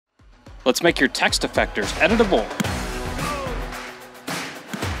Let's make your text effectors editable.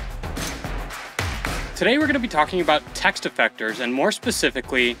 Today we're going to be talking about text effectors, and more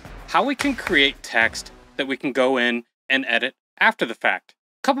specifically, how we can create text that we can go in and edit after the fact.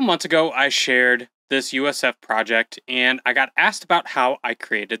 A couple months ago, I shared this USF project, and I got asked about how I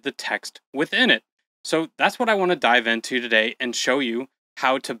created the text within it. So that's what I want to dive into today and show you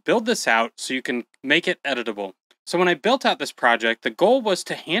how to build this out so you can make it editable. So when I built out this project, the goal was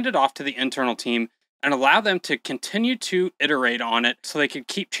to hand it off to the internal team and allow them to continue to iterate on it so they could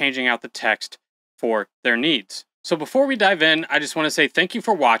keep changing out the text for their needs. So before we dive in, I just want to say thank you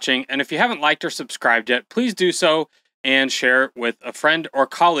for watching, and if you haven't liked or subscribed yet, please do so and share it with a friend or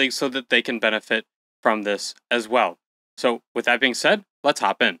colleague so that they can benefit from this as well. So with that being said, let's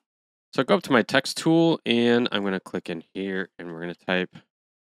hop in. So go up to my text tool, and I'm going to click in here, and we're going to type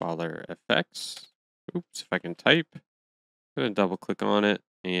Baller FX. Oops, if I can type. I'm going to double click on it,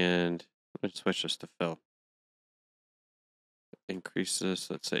 and I'm going to switch this to fill. Increase this,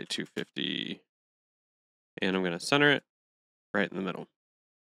 let's say 250. And I'm going to center it right in the middle.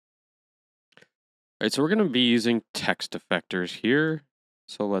 All right, so we're going to be using text effectors here.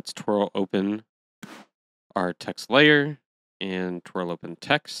 So let's twirl open our text layer and twirl open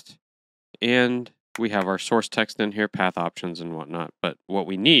text. And we have our source text in here, path options and whatnot. But what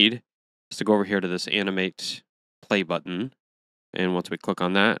we need is to go over here to this animate play button. And once we click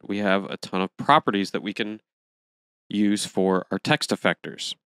on that, we have a ton of properties that we can use for our text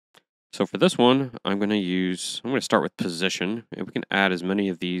effectors. So for this one, I'm going to start with position, and we can add as many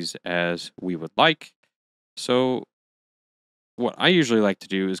of these as we would like. So what I usually like to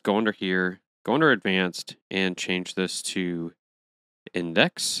do is go under here, go under advanced, and change this to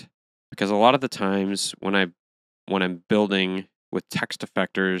index, because a lot of the times when I'm building with text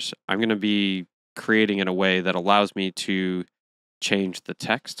effectors, I'm going to be creating in a way that allows me to change the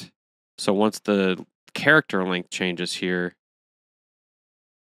text. So once the character length changes here,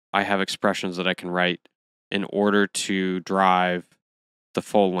 I have expressions that I can write in order to drive the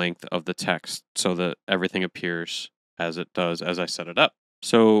full length of the text so that everything appears as it does as I set it up.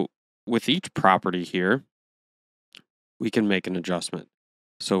 So with each property here, we can make an adjustment.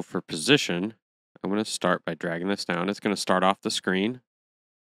 So for position, I'm going to start by dragging this down. It's going to start off the screen.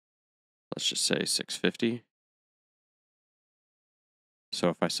 Let's just say 650. So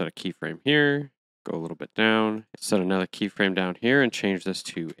if I set a keyframe here, go a little bit down, set another keyframe down here and change this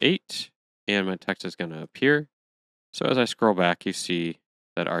to 8, and my text is going to appear. So as I scroll back, you see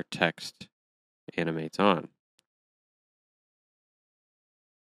that our text animates on.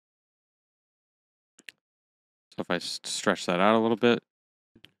 So if I stretch that out a little bit,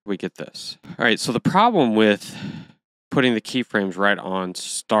 we get this. All right, so the problem with putting the keyframes right on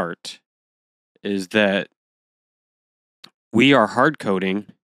start is that we are hard coding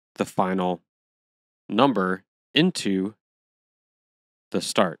the final number into the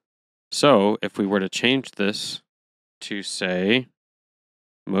start. So if we were to change this to, say,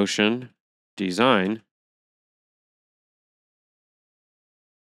 motion design,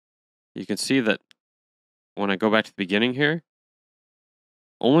 you can see that when I go back to the beginning here,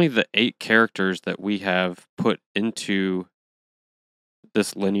 only the 8 characters that we have put into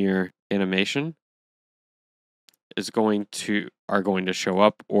this linear animation are going to show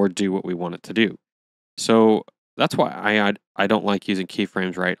up or do what we want it to do. So that's why I don't like using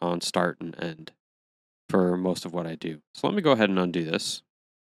keyframes right on start and end for most of what I do. So let me go ahead and undo this.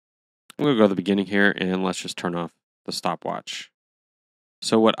 I'm going to go to the beginning here, and let's just turn off the stopwatch.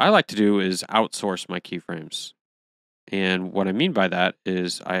 So what I like to do is outsource my keyframes. And what I mean by that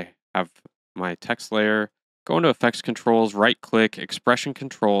is I have my text layer, go into effects controls, right click, expression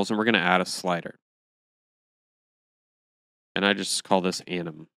controls, and we're going to add a slider. And I just call this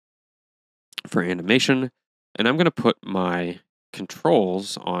anim for animation. And I'm going to put my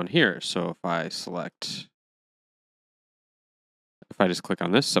controls on here. So if I just click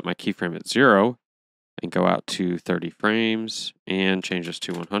on this, set my keyframe at 0, and go out to 30 frames and change this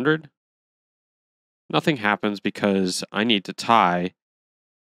to 100, nothing happens because I need to tie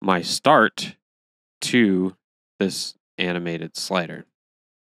my start to this animated slider.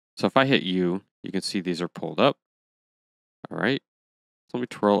 So if I hit U, you can see these are pulled up. All right, so let me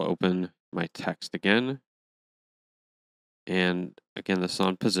twirl open my text again. And again, this is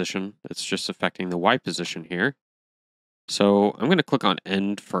on position. It's just affecting the Y position here. So I'm going to click on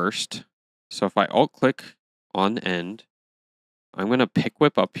end first. So if I alt click on end, I'm going to pick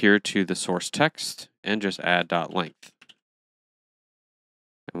whip up here to the source text and just add dot length.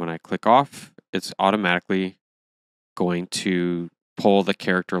 And when I click off, it's automatically going to pull the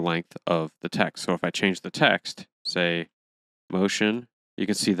character length of the text. So if I change the text, say motion, you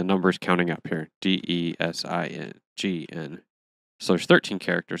can see the numbers counting up here. DESINGN. So there's 13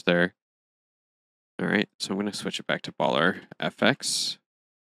 characters there. All right, so I'm going to switch it back to baller FX.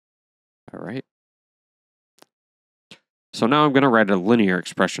 All right. So now I'm going to write a linear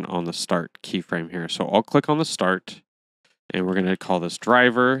expression on the start keyframe here. So I'll click on the start, and we're going to call this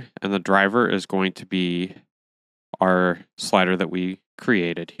driver, and the driver is going to be our slider that we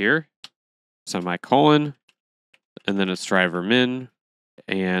created here, semicolon, and then it's driver min,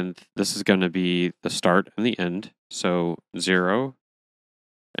 and this is going to be the start and the end. So 0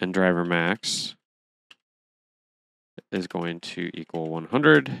 and driver max is going to equal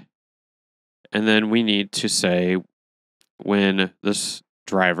 100. And then we need to say when this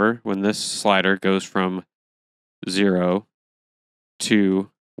slider goes from 0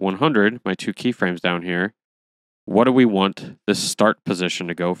 to 100, my two keyframes down here, what do we want this start position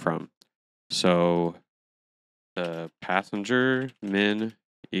to go from? So the passenger min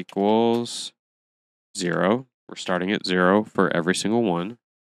equals 0. We're starting at 0 for every single one.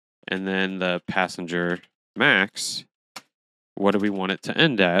 And then the passenger max, what do we want it to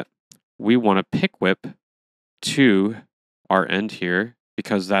end at? We want to pick whip to our end here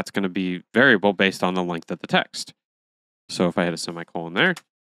because that's going to be variable based on the length of the text. So if I hit a semicolon there,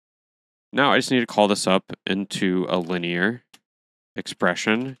 now I just need to call this up into a linear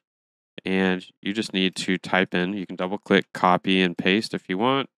expression, and you just need to type in, you can double click, copy and paste if you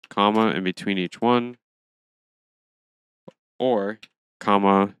want, comma in between each one, or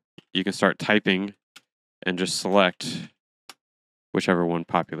comma, you can start typing and just select whichever one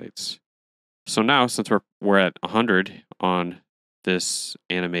populates. So now, since we're at 100 on this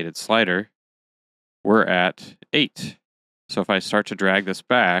animated slider, we're at 8. So if I start to drag this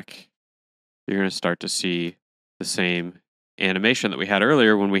back, you're going to start to see the same animation that we had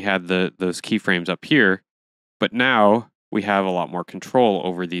earlier when we had those keyframes up here. But now we have a lot more control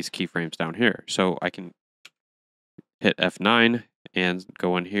over these keyframes down here. So I can hit F9 and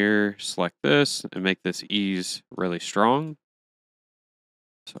go in here, select this, and make this ease really strong.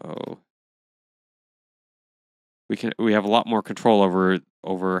 So we have a lot more control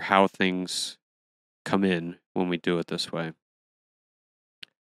over how things come in when we do it this way.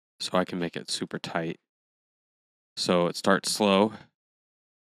 So I can make it super tight. So it starts slow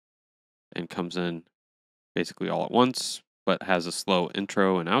and comes in basically all at once, but has a slow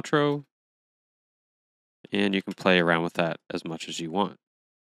intro and outro. And you can play around with that as much as you want.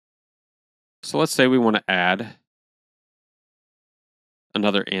 So let's say we want to add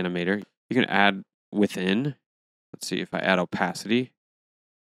another animator. You can add within. Let's see if I add opacity.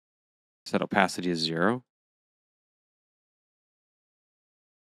 Set opacity is 0.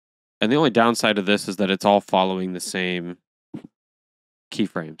 And the only downside of this is that it's all following the same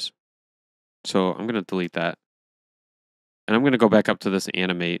keyframes. So I'm going to delete that. And I'm going to go back up to this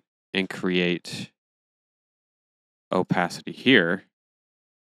animate and create opacity here.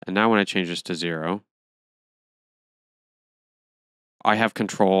 And now when I change this to 0, I have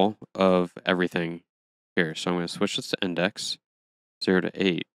control of everything here. So I'm going to switch this to index, 0 to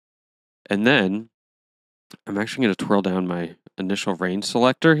 8. And then I'm actually going to twirl down my initial range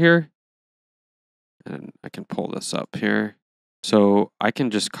selector here. And I can pull this up here. So I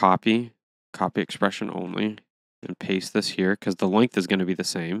can just copy expression only, and paste this here because the length is going to be the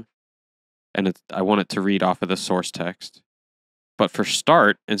same. And I want it to read off of the source text. But for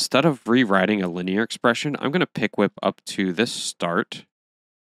start, instead of rewriting a linear expression, I'm going to pick whip up to this start.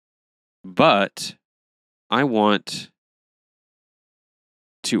 But I want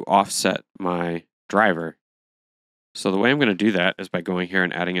to offset my driver. So the way I'm going to do that is by going here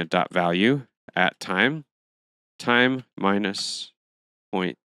and adding a dot value at time minus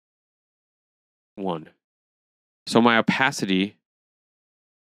 0.1. So my opacity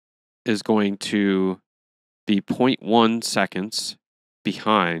is going to be 0.1 seconds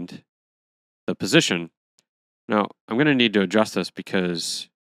behind the position. Now, I'm going to need to adjust this because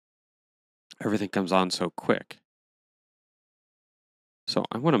everything comes on so quick. So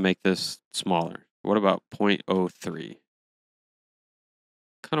I want to make this smaller. What about 0.03?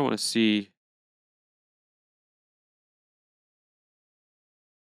 Kind of want to see.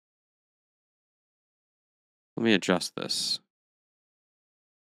 Let me adjust this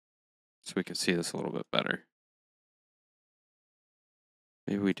so we can see this a little bit better.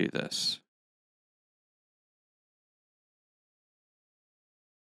 Maybe we do this.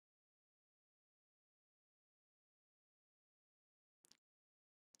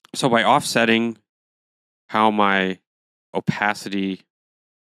 So by offsetting how my opacity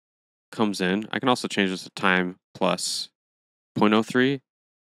comes in, I can also change this to time plus 0.03.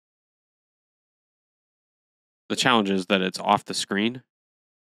 The challenge is that it's off the screen.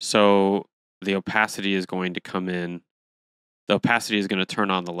 So the opacity is going to come in. The opacity is going to turn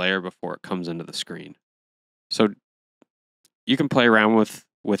on the layer before it comes into the screen. So you can play around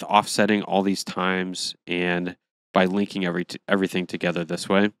with offsetting all these times and by linking everything together this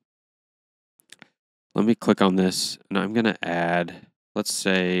way. Let me click on this, and I'm going to add, let's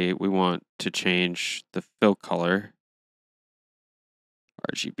say we want to change the fill color,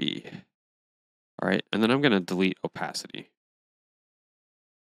 RGB. All right, and then I'm going to delete opacity.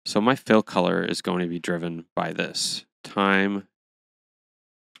 So my fill color is going to be driven by this time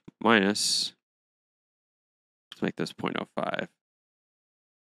minus, let's make this 0.05.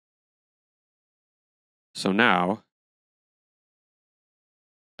 So now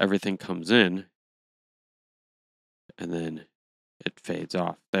everything comes in and then it fades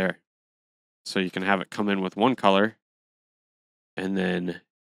off there. So you can have it come in with one color, and then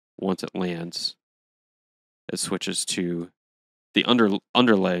once it lands, it switches to the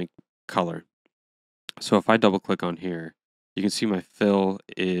underlay color. So if I double click on here, you can see my fill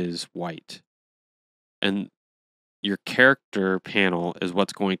is white. And your character panel is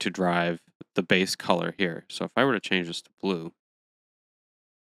what's going to drive the base color here. So if I were to change this to blue,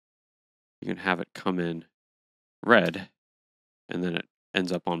 you can have it come in red, and then it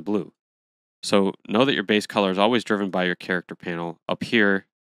ends up on blue. So know that your base color is always driven by your character panel up here,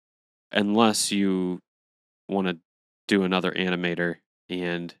 unless you want to do another animator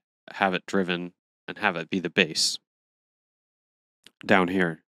and have it driven and have it be the base down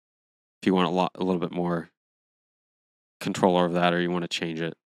here. If you want a little bit more control over that, or you want to change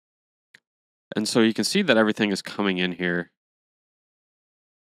it. And so you can see that everything is coming in here,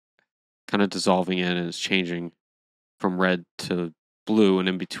 kind of dissolving in, and it's changing from red to blue, and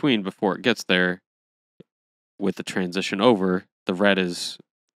in between, before it gets there, with the transition over, the red is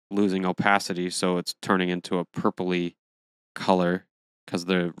losing opacity, so it's turning into a purpley color because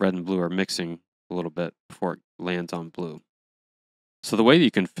the red and blue are mixing a little bit before it lands on blue. So the way that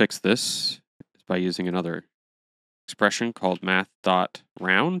you can fix this is by using another expression called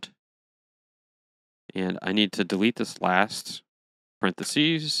math.round. And I need to delete this last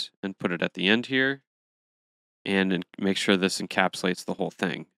parentheses and put it at the end here, and make sure this encapsulates the whole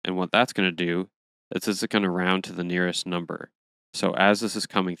thing. And what that's going to do is it's going to round to the nearest number. So as this is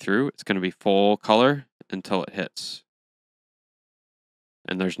coming through, it's going to be full color until it hits.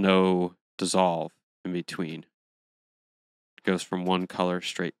 And there's no dissolve in between. It goes from one color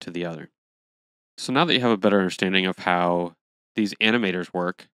straight to the other. So now that you have a better understanding of how these animators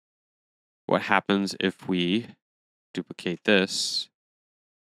work, what happens if we duplicate this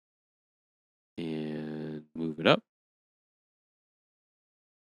and move it up?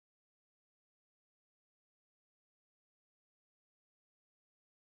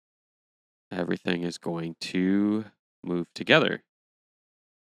 Everything is going to move together.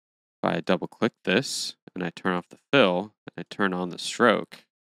 If I double click this and I turn off the fill and I turn on the stroke,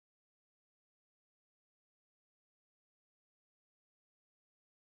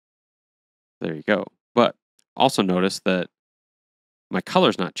 there you go. But also notice that my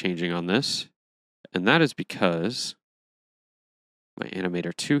color's not changing on this, and that is because my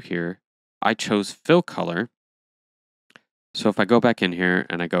animator 2 here, I chose fill color. So if I go back in here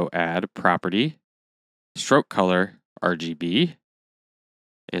and I go add property, stroke color, RGB,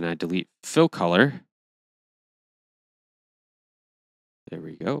 and I delete fill color, there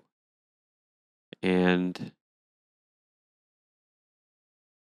we go. And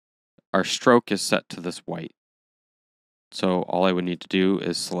our stroke is set to this white. So all I would need to do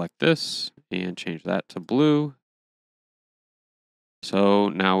is select this and change that to blue. So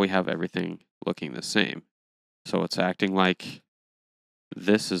now we have everything looking the same. So it's acting like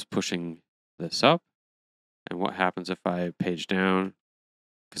this is pushing this up. And what happens if I page down,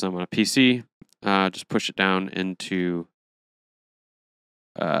 because I'm on a PC, just push it down into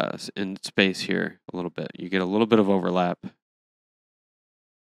in space here a little bit. You get a little bit of overlap.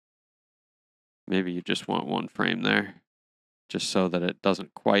 Maybe you just want one frame there, just so that it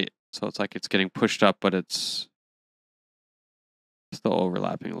doesn't quite, so it's like it's getting pushed up, but it's still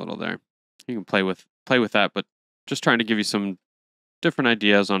overlapping a little there. You can play with that, but just trying to give you some different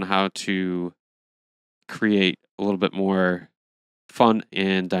ideas on how to create a little bit more fun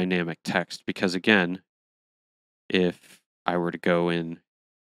and dynamic text. Because again, if I were to go in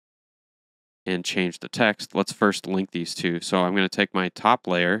and change the text, let's first link these two. So I'm going to take my top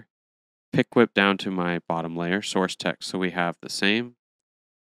layer, pick whip down to my bottom layer, source text, so we have the same.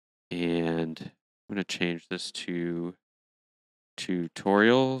 And I'm going to change this to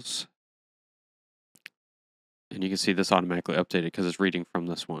tutorials. And you can see this automatically updated because it's reading from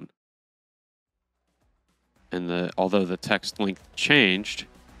this one. And although the text length changed,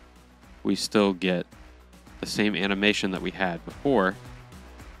 we still get the same animation that we had before.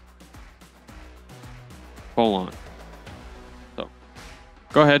 Full on. So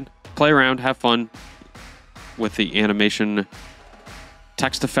go ahead, play around, have fun with the animation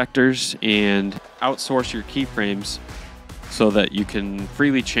text effectors, and outsource your keyframes so that you can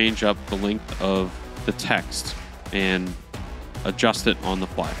freely change up the length of the text and adjust it on the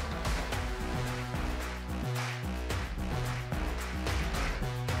fly.